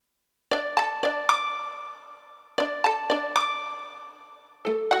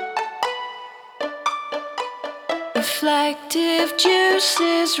reflective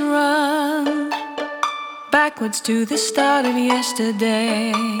juices run backwards to the start of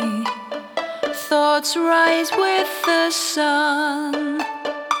yesterday. Thoughts rise with the sun.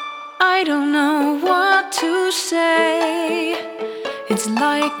 I don't know what to say. It's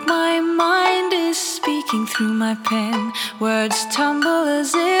like my mind is speaking through my pen. Words tumble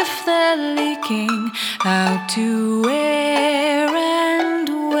as if they're leaking out to where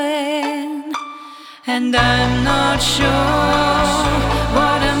and when. And I'm not sure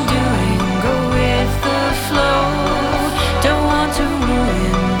what I'm doing. Go with the flow. Don't want to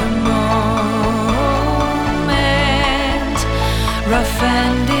ruin the moment. Rough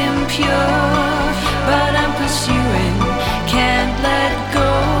and impure, but I'm pursuing. Can't let go.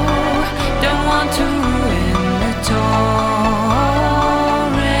 Don't want to ruin the torrent.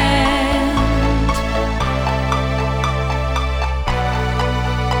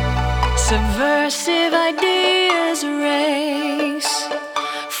 Subversive ideas race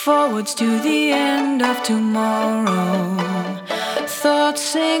forwards to the end of tomorrow. Thoughts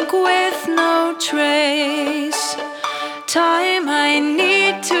sink with no trace. Time I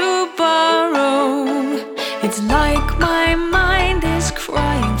need to borrow. It's like my mind is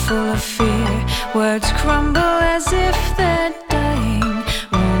crying full of fear. Words crumble as if they're dying,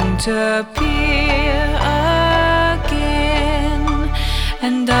 won't appear again.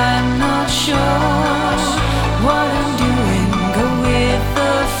 And I'm not sure what I'm doing. Go with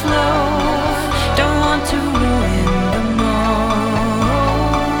the flow. Don't want to ruin the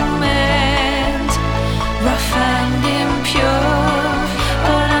moment. Rough and impure,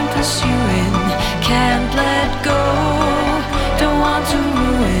 but I'm pursuing. Can't let go. Don't want to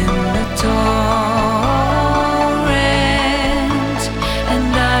ruin the torrent.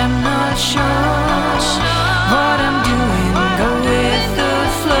 And I'm not sure what I'm doing. Go with the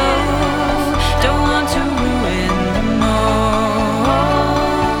flow. Don't want to ruin the moment.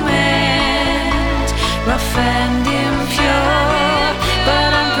 Rough and